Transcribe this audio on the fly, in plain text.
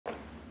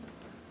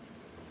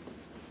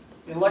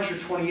In lecture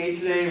 28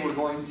 today, we're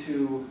going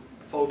to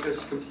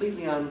focus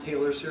completely on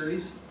Taylor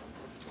series.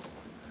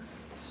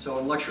 So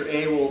in lecture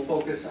A, we'll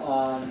focus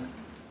on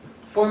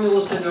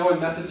formulas to know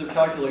and methods of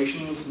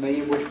calculations,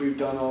 many of which we've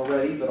done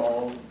already, but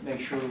I'll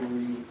make sure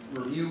we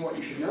review what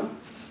you should know.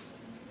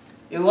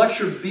 In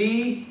lecture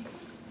B,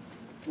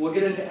 we'll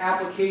get into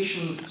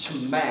applications to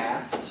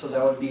math, so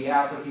that would be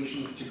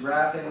applications to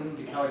graphing,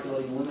 to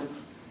calculating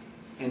limits,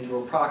 and to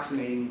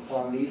approximating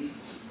quantities,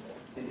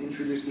 and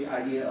introduce the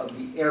idea of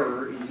the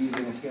error in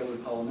using a Taylor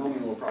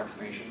polynomial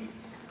approximation.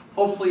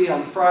 Hopefully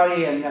on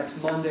Friday and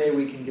next Monday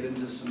we can get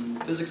into some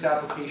physics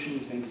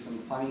applications, maybe some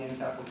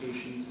finance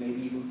applications, maybe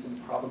even some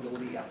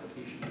probability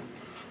applications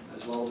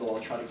as well, though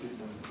I'll try to keep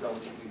them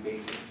relatively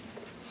basic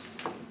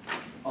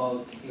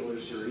of Taylor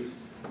series.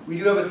 We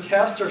do have a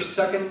test, our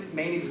second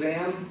main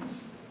exam,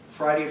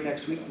 Friday of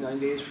next week, 9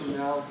 days from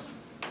now.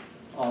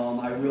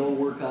 I will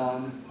work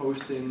on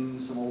posting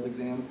some old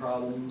exam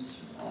problems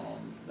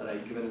that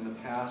I've given in the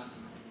past,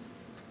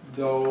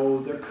 though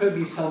there could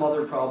be some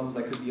other problems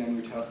that could be on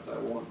your test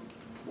that won't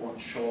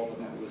show up on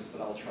that list,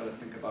 but I'll try to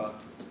think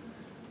about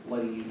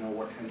letting you know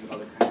what kinds of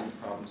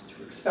problems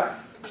to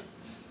expect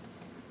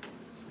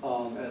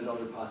as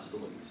other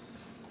possibilities.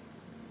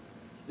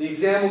 The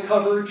exam will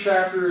cover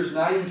chapters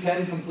 9 and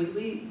 10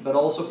 completely, but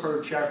also part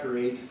of chapter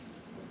 8.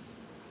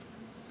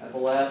 At the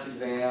last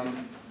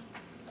exam,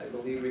 I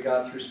believe we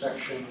got through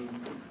section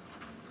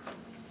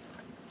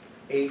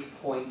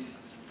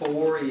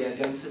 8.4, yeah,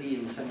 density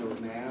and center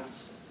of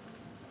mass,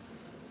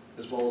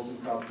 as well as some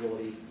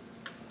probability.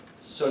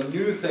 So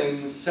new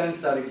things since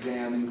that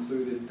exam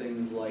included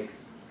things like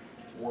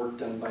work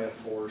done by a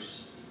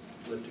force,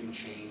 lifting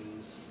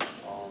chains,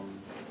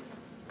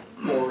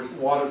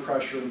 water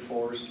pressure and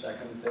force, that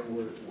kind of thing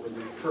were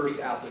the first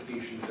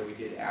applications that we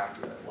did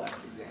after that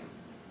last exam.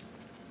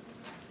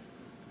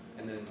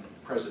 And then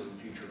present and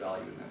future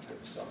value and that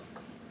type of stuff,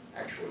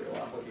 actuarial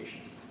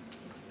applications.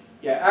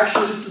 Yeah,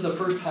 actually this is the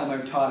first time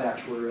I've taught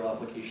actuarial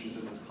applications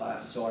in this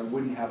class, so I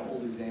wouldn't have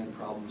old exam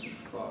problems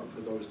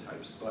for those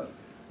types, but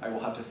I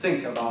will have to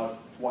think about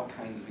what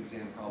kinds of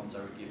exam problems I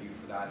would give you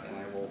for that, and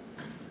I will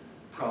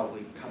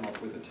probably come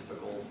up with a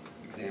typical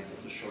example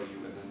to show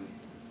you, and then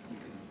you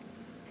can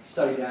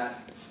study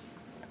that.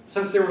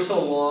 Since they were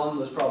so long,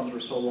 those problems were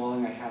so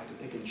long, I have to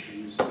pick and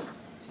choose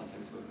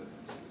something so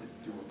that it's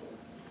doable,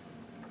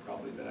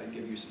 probably, that I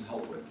give you some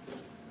help with.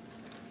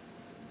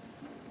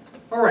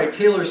 All right,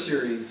 Taylor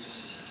series.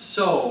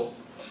 So,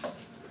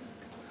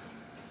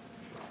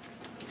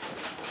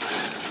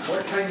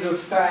 what kinds of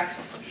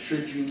facts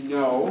should you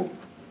know?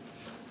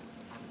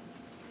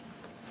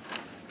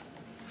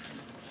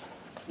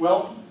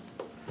 Well,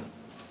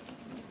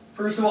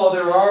 first of all,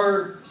 there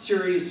are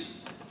series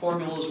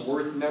formulas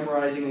worth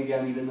memorizing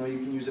again, even though you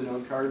can use a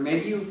note card.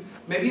 Maybe you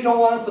don't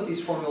want to put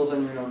these formulas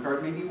on your note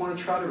card. Maybe you want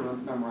to try to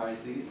memorize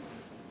these.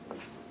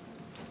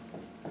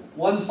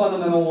 One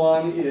fundamental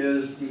one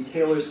is the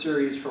Taylor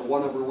series for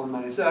 1 over 1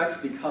 minus x,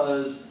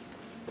 because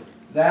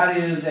that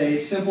is a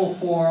simple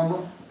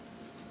form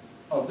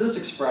of this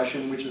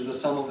expression, which is the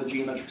sum of a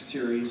geometric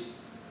series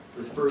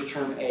with first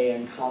term a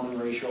and common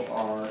ratio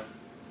r,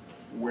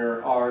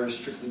 where r is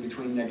strictly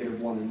between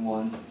 -1 and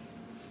 1.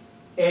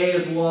 A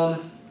is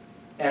 1,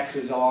 x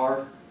is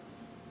r,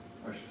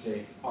 or I should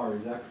say r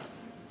is x.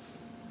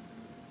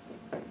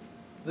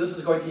 This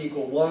is going to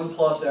equal 1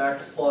 plus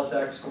x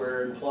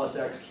squared plus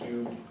x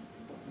cubed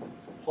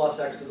plus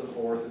x to the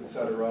 4th,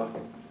 etc.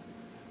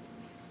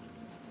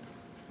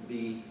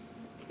 The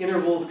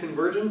interval of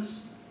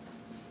convergence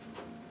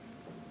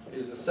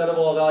is the set of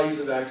all values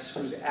of x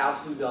whose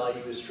absolute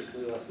value is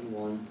strictly less than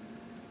 1.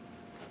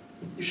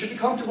 You should be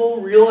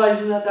comfortable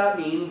realizing that that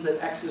means that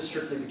x is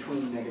strictly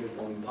between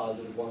 -1 and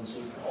 +1, so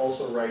you can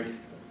also write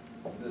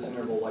this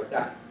interval like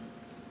that.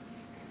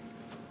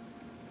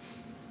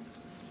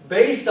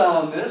 Based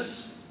on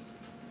this,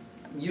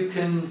 you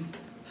can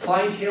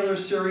find Taylor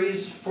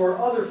series for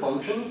other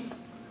functions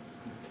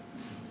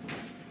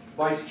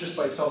just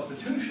by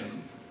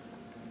substitution.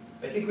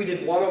 I think we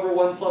did 1 over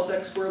 1 plus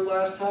x squared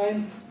last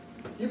time.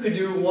 You could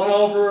do 1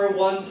 over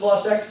 1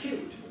 plus x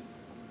cubed.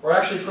 Or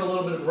actually, for a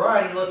little bit of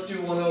variety, let's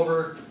do 1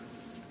 over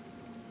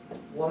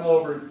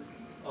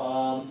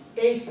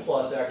 8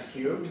 plus x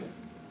cubed.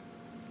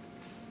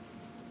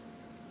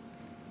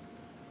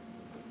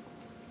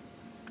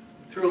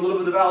 Through a little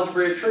bit of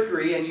algebraic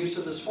trickery and use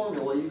of this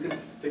formula, you can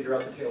figure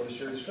out the Taylor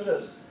series for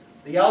this.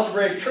 The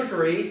algebraic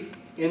trickery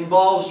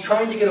involves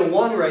trying to get a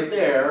 1 right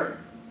there,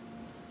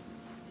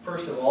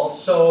 first of all.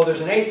 So there's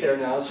an 8 there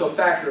now, so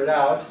factor it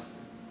out.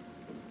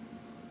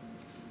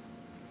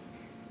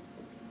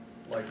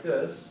 Like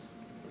this.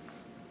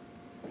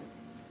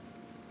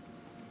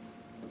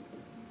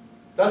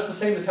 That's the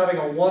same as having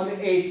a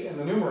 1/8 in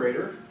the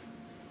numerator.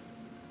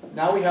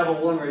 Now we have a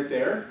 1 right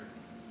there.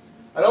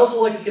 I'd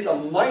also like to get a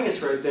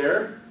minus right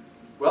there.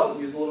 Well,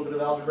 use a little bit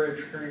of algebraic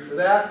trickery for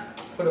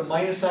that. Put a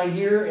minus sign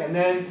here, and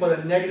then put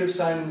a negative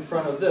sign in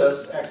front of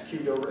this, x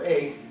cubed over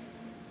 8,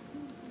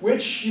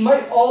 which you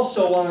might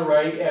also want to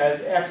write as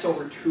x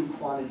over 2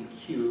 quantity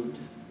cubed.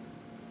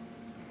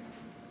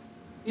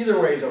 Either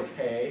way is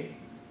okay.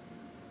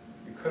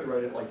 You could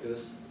write it like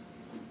this.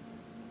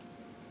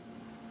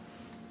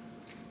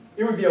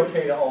 It would be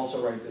okay to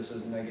also write this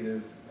as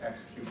negative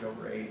x cubed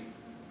over 8.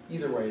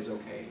 Either way is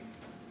okay.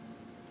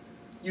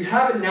 You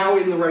have it now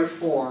in the right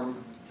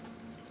form,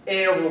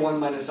 a over 1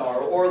 minus r,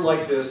 or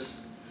like this,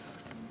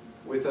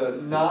 with a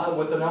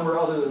number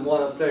other than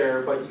 1 up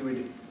there, but you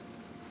would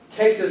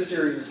take this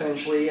series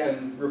essentially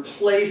and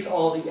replace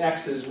all the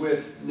x's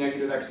with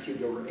negative x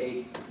cubed over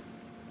 8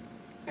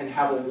 and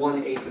have a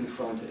 1/8 in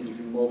front, and you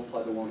can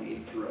multiply the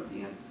 1/8 through at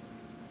the end.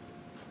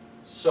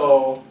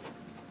 So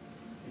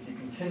if you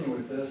continue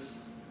with this,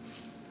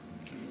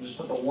 you can just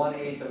put the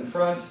 1/8 in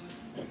front.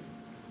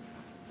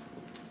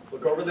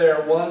 Look over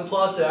there, 1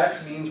 plus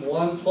x means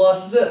 1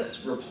 plus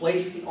this.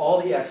 Replace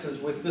all the x's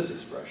with this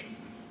expression.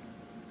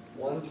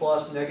 1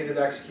 plus negative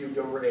x cubed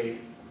over 8,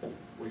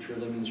 which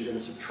really means you're going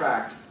to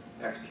subtract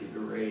x cubed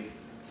over 8.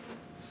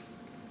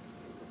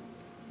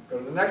 Go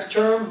to the next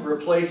term,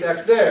 replace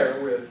x there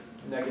with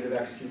negative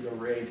x cubed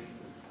over 8.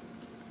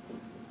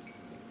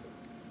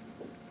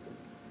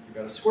 You've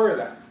got to square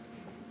that,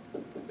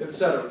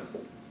 etc.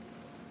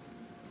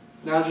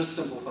 Now just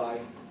simplify.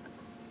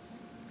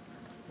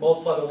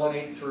 Multiply the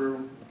 1/8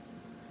 through.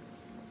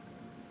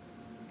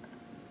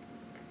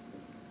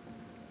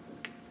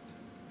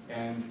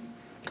 And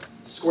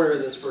square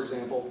this, for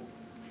example.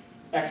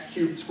 X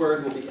cubed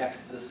squared will be x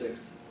to the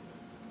 6th.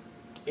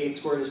 8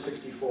 squared is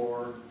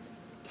 64,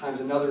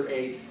 times another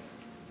 8.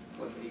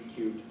 What's 8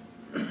 cubed?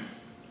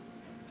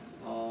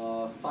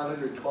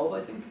 512,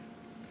 I think.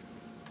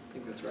 I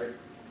think that's right.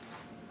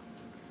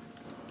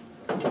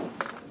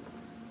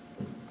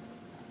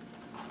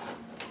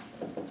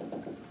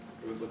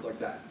 It would look like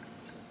that.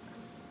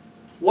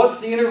 What's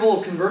the interval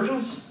of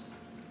convergence?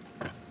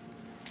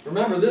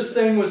 Remember, this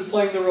thing was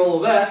playing the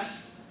role of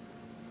x.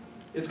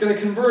 It's going to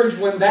converge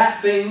when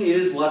that thing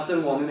is less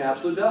than 1 in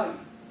absolute value.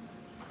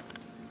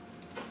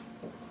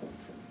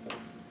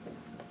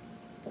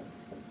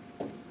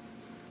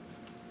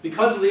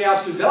 Because of the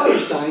absolute value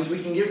signs,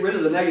 we can get rid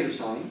of the negative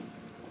sign.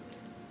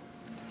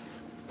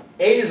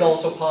 8 is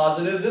also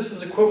positive. This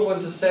is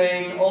equivalent to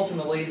saying,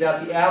 ultimately,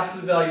 that the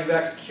absolute value of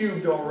x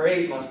cubed over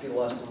 8 must be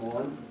less than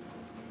 1.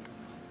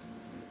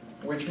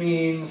 Which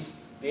means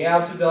the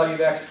absolute value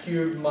of x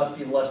cubed must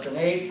be less than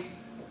 8.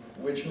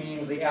 Which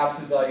means the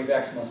absolute value of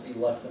x must be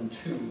less than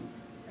 2.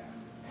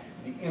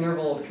 The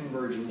interval of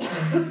convergence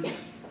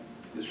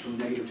is from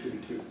 -2 to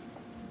 2.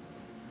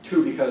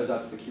 2 because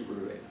that's the cube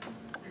root of 8.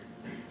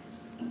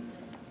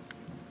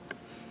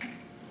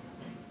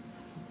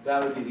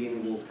 That would be the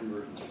interval of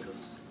convergence for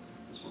this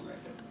one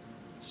right there.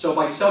 So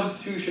by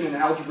substitution and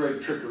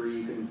algebraic trickery,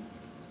 you can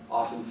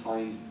often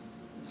find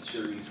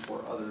series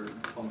for other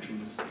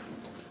functions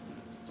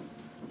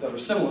that are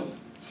similar.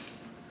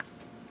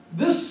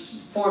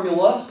 This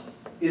formula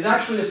is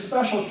actually a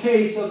special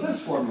case of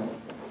this formula.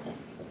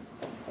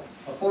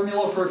 A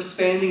formula for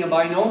expanding a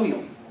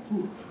binomial.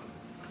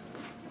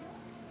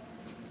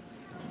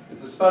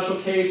 It's a special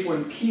case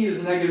when p is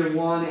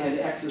 -1 and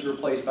x is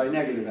replaced by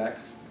negative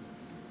x.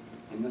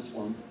 In this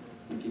one,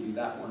 we give you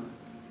that one.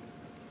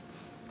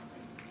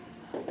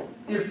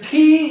 If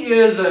p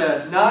is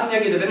a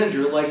non-negative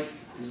integer, like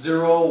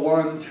 0,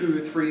 1, 2,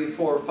 3,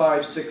 4,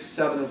 5, 6,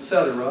 7,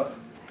 etc.,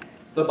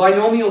 the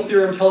binomial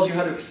theorem tells you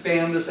how to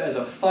expand this as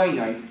a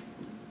finite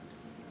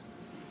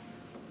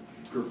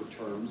group of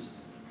terms.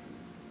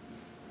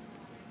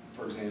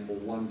 For example,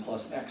 1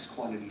 plus x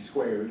quantity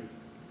squared.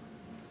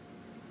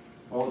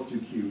 Well, let's do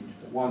cubed.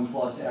 1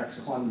 plus x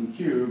quantity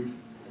cubed.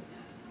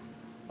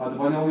 The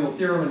binomial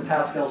theorem in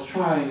Pascal's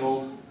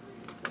triangle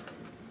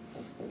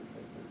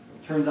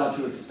turns out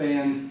to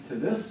expand to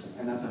this,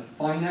 and that's a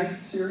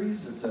finite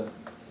series. It's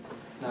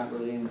not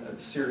really a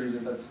series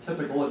that's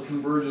typical. It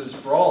converges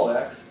for all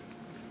x.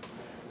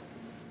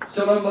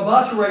 So what I'm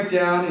about to write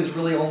down is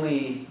really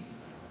only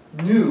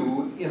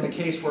new in the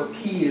case where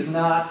p is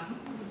not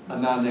a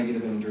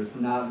non-negative integer. It's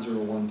not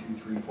 0, 1, 2,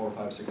 3, 4,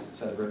 5, 6,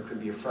 etc. It could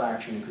be a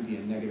fraction. It could be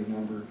a negative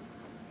number.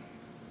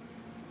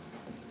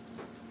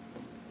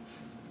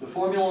 The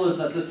formula is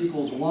that this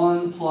equals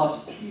 1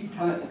 plus p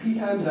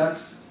times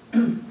x,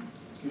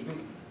 excuse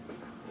me,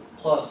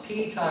 plus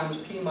p times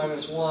p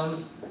minus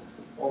 1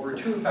 over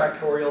 2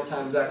 factorial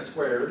times x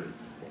squared,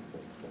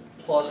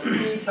 plus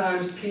p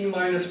times p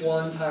minus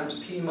 1 times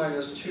p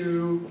minus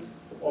 2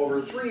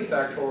 over 3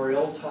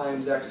 factorial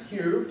times x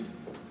cubed,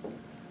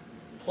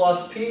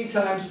 plus p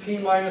times p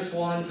minus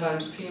 1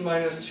 times p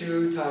minus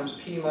 2 times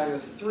p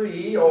minus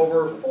 3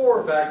 over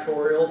 4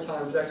 factorial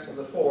times x to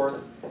the 4th,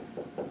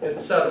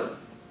 etc.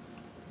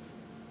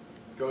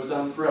 Goes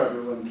on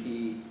forever when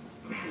p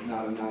is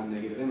not a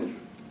non-negative integer.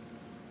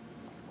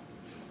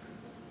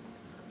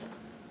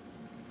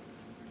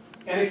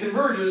 And it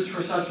converges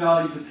for such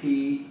values of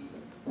p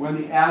when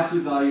the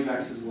absolute value of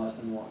x is less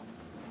than 1.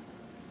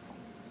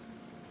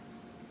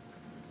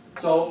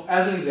 So,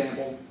 as an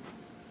example,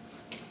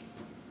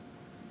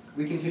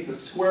 we can take the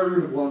square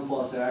root of 1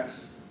 plus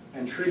x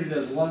and treat it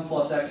as 1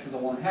 plus x to the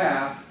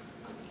 1/2,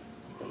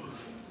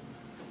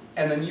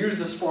 and then use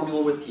this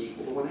formula with p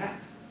equal to 1/2.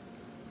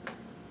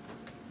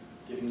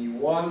 giving you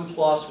 1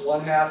 plus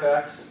 1/2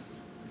 x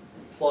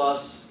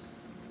plus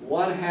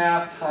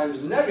 1/2 times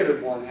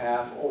negative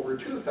 1/2 over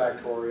 2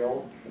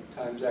 factorial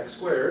times x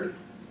squared.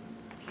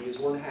 P is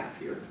 1/2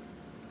 here.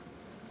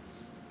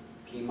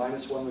 P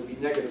minus 1 would be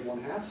negative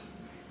 1/2.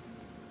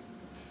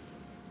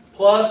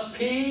 Plus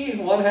P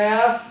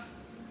 1/2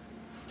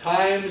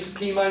 times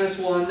P minus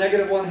 1,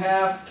 negative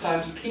 1/2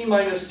 times P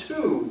minus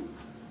 2,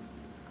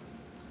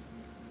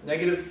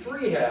 negative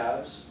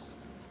 3/2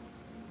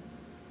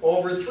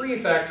 over 3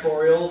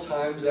 factorial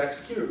times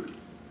x cubed,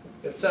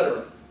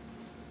 etc.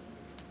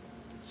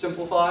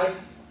 Simplify.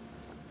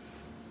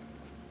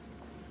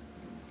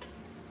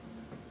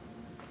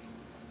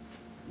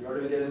 You're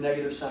going to get a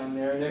negative sign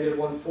there, negative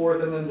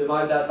 1/4, and then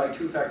divide that by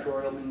 2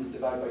 factorial means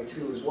divide by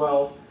 2 as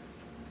well.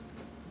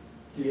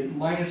 You get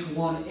minus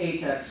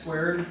 1/8 x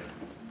squared.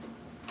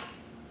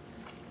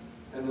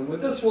 And then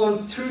with this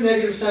one, 2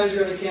 negative signs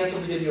are going to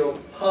cancel to give you a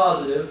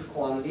positive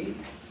quantity.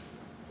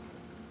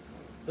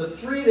 The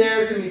 3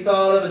 there can be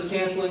thought of as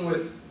canceling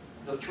with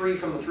the 3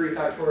 from the 3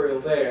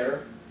 factorial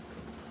there.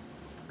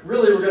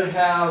 Really, we're going to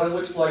have, it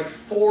looks like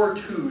 4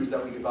 2's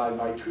that we divide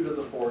by 2 to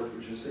the 4th,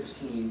 which is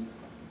 16.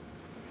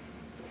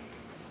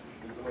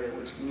 That's the way it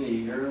looks to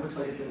me here. It looks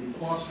like it's going to be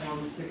plus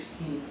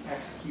 1/16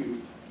 x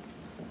cubed.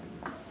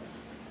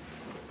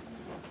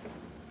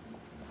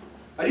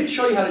 I did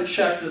show you how to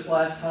check this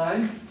last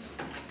time.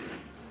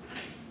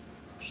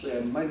 Actually,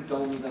 I might have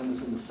only done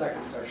this in the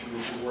second section,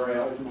 which is where I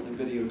ultimately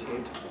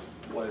videotaped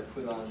what I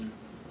put on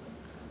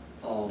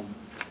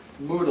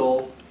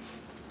Moodle.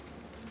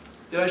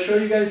 Did I show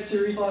you guys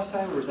series last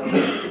time, or was that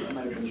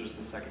might have been just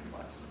the second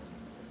class?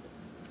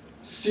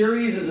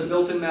 Series is a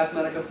built-in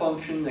Mathematica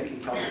function that can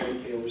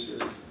calculate Taylor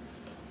series.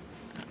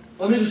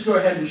 Let me just go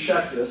ahead and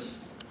check this.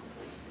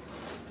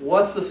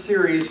 What's the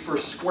series for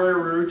square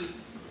root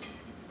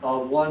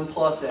of 1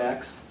 plus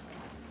x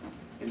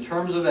in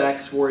terms of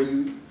x where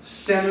you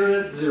center it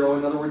at 0,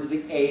 in other words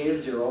the a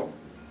is 0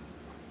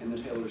 in the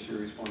Taylor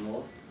series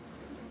formula.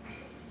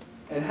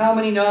 And how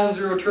many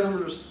non-zero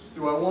terms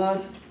do I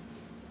want?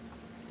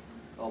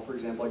 Well, for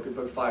example, I could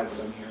put 5 of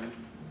them here.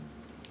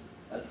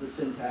 That's the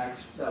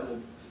syntax that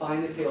will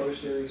find the Taylor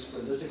series for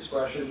this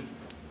expression.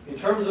 In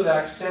terms of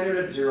x centered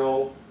at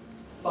 0,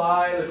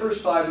 the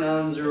first 5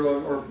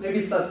 non-zero, or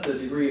maybe that's the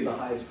degree of the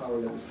highest power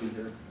that we see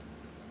here.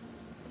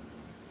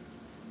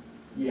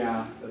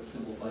 Yeah, that's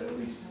simplified at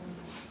least.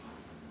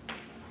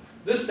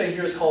 This thing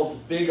here is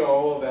called big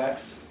O of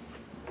x,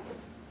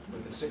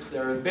 with the 6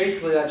 there.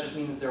 Basically, that just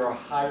means there are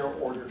higher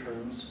order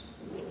terms,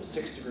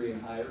 6th degree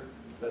and higher,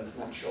 that it's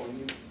not showing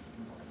you.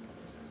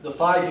 The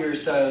 5 here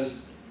says,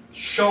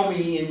 show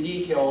me in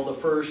detail the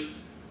first,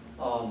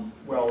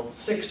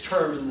 6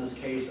 terms in this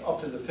case, up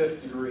to the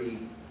 5th degree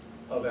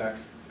of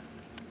x.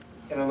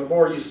 And on the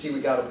board, you see we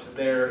got up to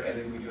there, and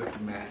then we do it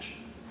to match.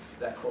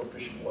 That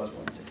coefficient was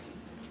 1/16.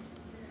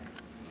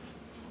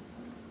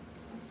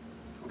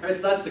 Okay,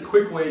 so that's the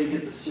quick way to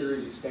get the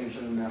series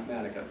expansion in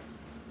Mathematica.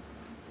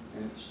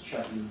 And just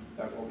checking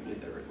out what we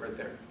did there, right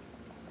there.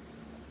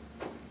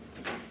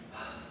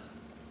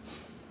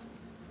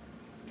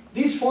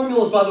 These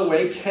formulas, by the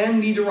way,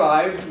 can be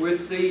derived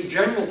with the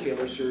general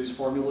Taylor series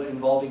formula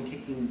involving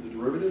taking the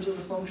derivatives of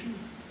the functions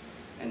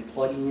and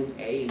plugging in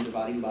a and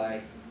dividing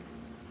by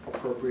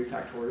appropriate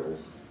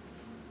factorials.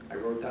 I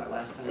wrote that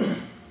last time.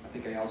 I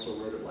think I also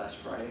wrote it last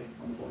Friday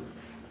on the board.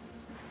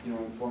 You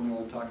know what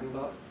formula I'm talking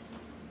about?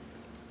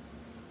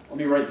 Let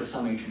me write the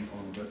summation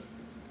formula,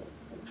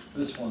 but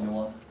this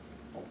formula.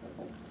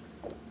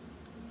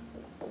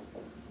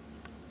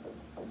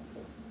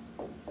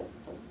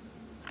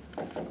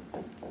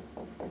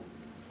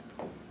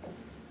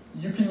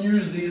 You can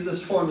use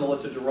this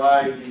formula to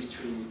derive these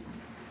 2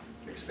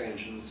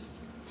 expansions.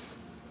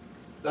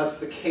 That's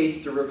the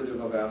kth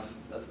derivative of f.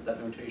 That's what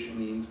that notation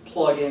means.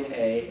 Plug in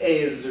a.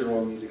 A is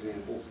 0 in these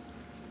examples.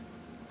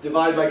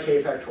 Divide by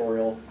k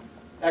factorial.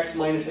 X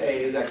minus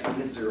a is x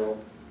minus 0.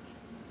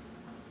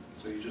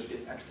 So you just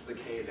get x to the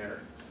k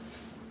there.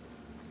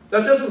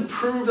 That doesn't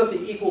prove that they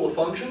equal the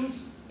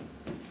functions,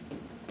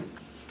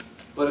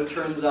 but it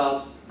turns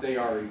out they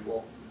are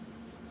equal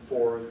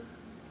for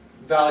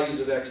values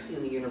of x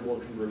in the interval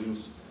of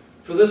convergence.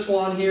 For this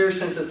one here,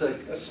 since it's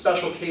a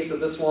special case of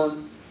this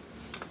one,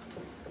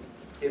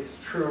 it's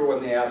true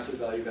when the absolute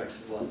value of x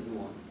is less than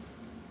 1.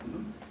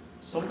 Mm-hmm.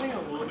 Something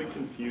I'm a little bit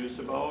confused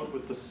about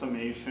with the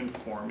summation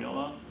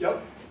formula.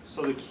 Yep.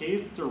 So the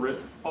kth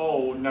derivative,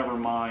 oh, never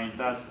mind,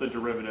 that's the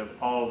derivative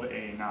of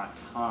a, not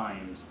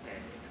times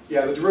a.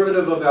 Yeah, the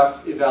derivative of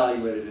f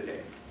evaluated at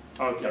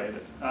a. Okay,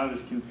 I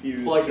was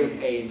confused. Plug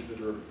in a into the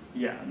derivative.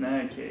 Yeah, in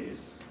that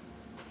case.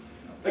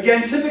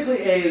 Again,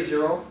 typically a is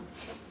 0.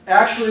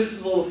 Actually, this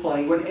is a little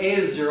funny. When a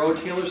is 0,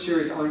 Taylor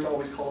series aren't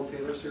always called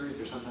Taylor series.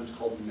 They're sometimes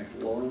called the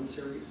MacLaurin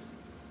series.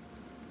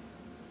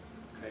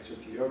 Okay, so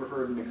if you've ever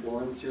heard of the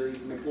MacLaurin series,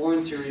 the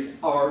MacLaurin series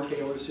are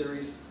Taylor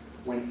series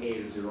when a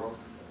is 0.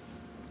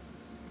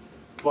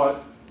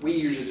 But we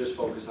usually just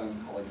focus on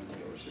calling them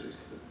Taylor series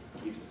because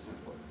it keeps it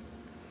simpler.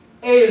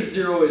 A is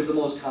 0 is the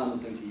most common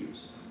thing to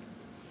use,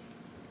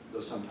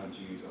 though sometimes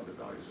you use other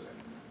values of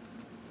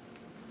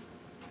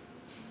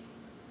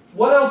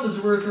What else is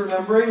worth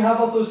remembering? How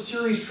about those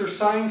series for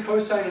sine,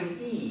 cosine,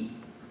 and e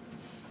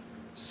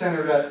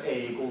centered at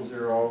a equals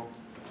 0?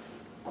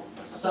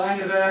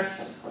 Sine of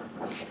x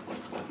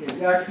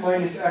is x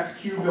minus x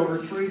cubed over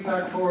 3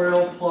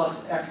 factorial plus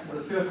x to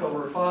the 5th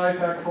over 5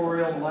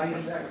 factorial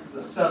minus x to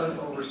the 7th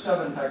over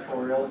 7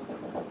 factorial.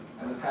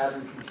 And the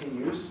pattern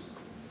continues.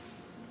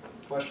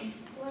 Question?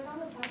 So like on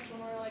the test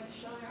when we're like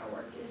showing our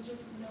work, is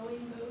just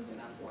knowing those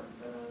enough work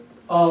for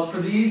those?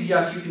 For these,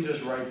 yes, you can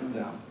just write them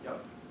down.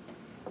 Yep.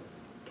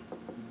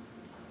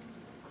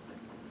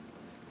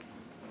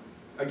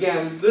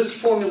 Again, this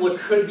formula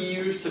could be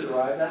used to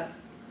derive that.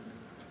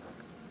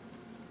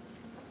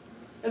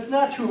 It's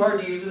not too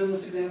hard to use it in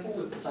this example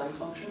with the sine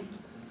function.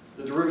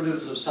 The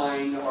derivatives of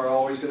sine are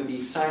always going to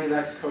be sine of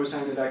x,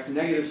 cosine of x,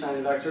 negative sine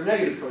of x, or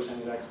negative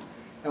cosine of x.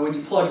 And when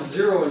you plug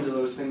 0 into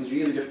those things,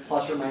 you either get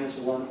plus or minus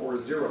 1 or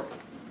 0,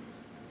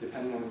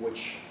 depending on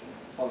which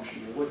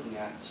function you're looking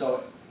at.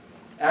 So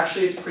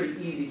actually, it's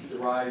pretty easy to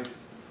derive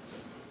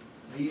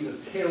these as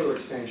Taylor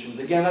expansions.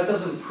 Again, that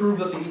doesn't prove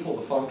that they equal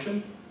the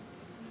function.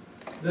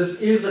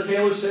 This is the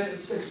Taylor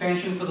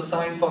expansion for the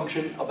sine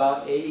function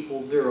about a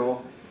equals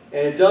 0.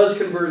 And it does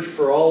converge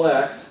for all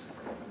x.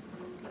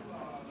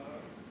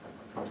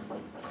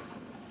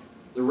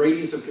 The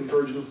radius of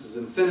convergence is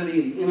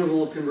infinity. The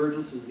interval of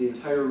convergence is the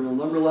entire real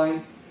number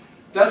line.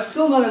 That's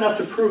still not enough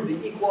to prove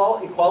the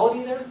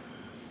equality there,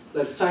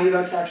 that sine of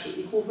x actually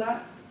equals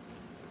that.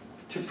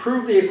 To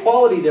prove the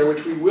equality there,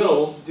 which we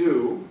will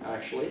do,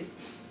 actually,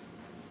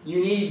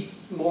 you need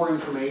more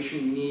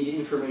information. You need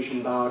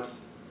information about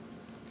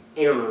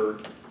error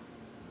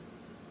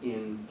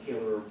in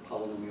Taylor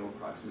polynomial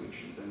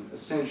approximations. And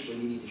essentially,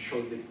 you need to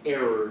show that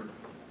error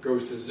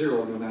goes to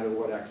 0 no matter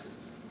what x is,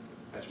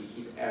 as we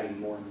keep adding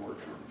more and more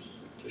terms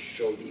to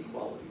show the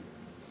equality.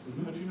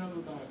 How do you know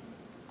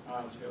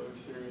that Taylor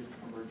series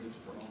converges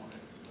for all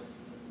x?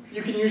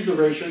 You can use the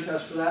ratio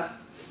test for that.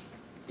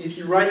 If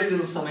you write it in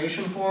the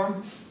summation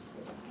form,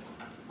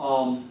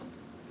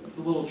 it's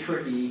a little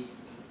tricky.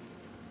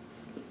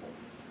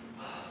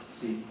 Let's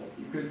see.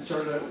 You could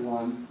start at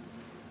 1.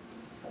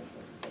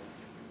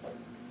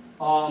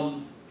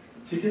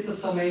 To get the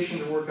summation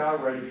to work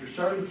out right, if you're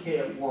starting k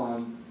at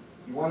 1,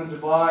 you want to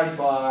divide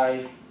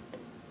by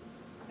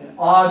an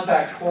odd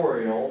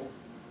factorial.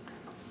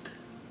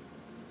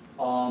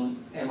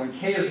 And when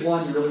k is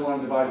 1, you really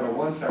want to divide by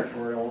 1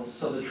 factorial.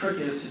 So the trick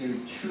is to do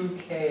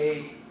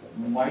 2k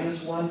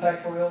minus 1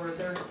 factorial right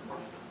there.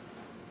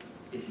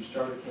 If you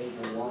start at k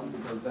equal 1,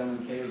 because then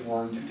when k is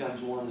 1, 2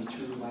 times 1 is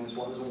 2, minus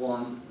 1 is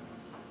 1.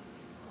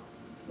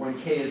 When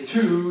k is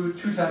 2,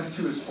 2 times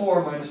 2 is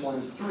 4, minus 1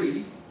 is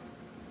 3.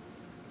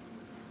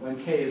 When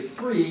k is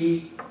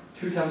 3,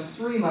 2 times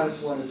 3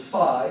 minus 1 is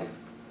 5.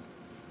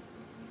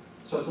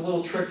 So it's a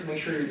little trick to make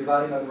sure you're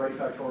dividing by the right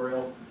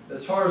factorial.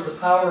 As far as the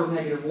power of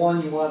negative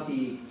 1, you want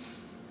the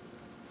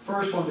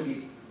first one to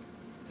be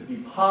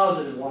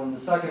positive 1 and the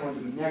second one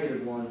to be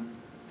negative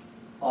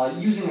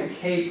 1. Using a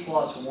k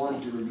plus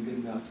 1 here would be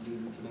good enough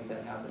to make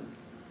that happen.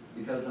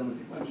 Because then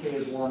when k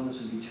is 1, this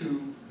would be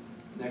 2.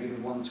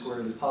 Negative 1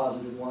 squared is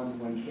positive 1.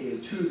 When k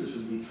is 2, this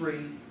would be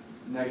 3.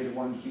 Negative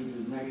 1 cubed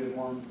is negative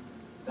 1.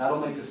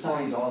 That'll make the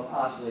signs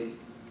oscillate.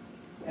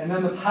 And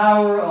then the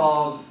power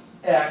of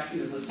x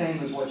is the same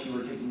as what you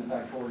were taking the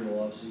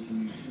factorial of, so you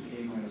can use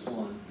 2k minus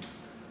 1.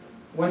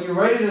 When you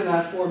write it in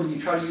that form and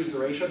you try to use the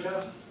ratio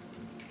test,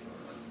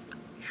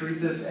 treat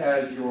this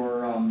as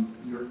your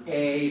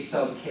a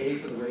sub k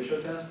for the ratio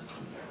test.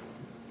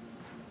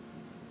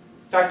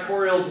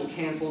 Factorials will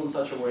cancel in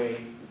such a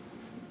way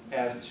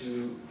as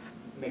to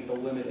make the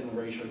limit in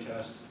the ratio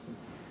test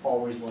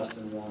always less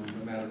than 1,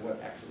 no matter what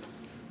x is.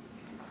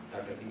 In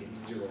fact, I think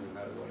it's 0 no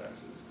matter what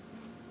x is.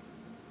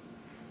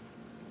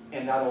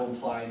 And that will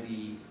imply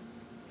the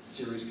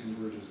series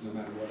converges no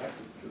matter what x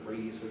is. The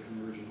radius of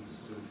convergence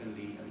is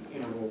infinity, and the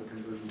interval of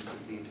convergence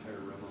is the entire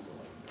real number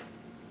line.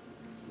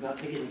 I'm not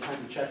taking the time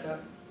to check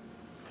that,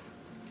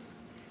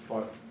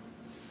 but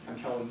I'm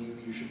telling you,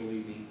 you should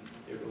believe me,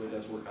 it really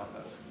does work out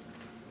that way.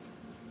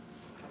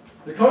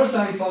 The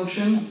cosine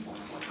function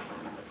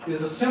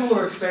is a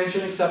similar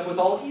expansion except with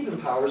all even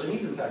powers and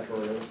even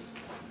factorials.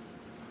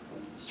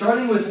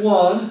 Starting with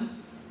 1,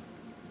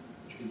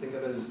 which you can think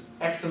of as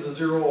x to the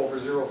 0 over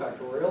 0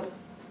 factorial,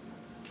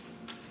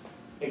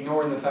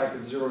 ignoring the fact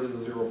that 0 to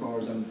the 0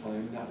 power is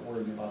undefined, not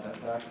worrying about that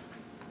fact.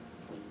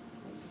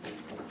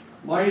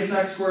 Minus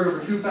x squared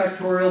over 2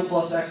 factorial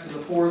plus x to the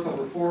 4th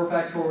over 4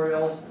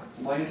 factorial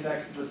minus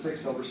x to the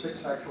 6th over 6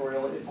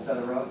 factorial,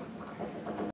 etc.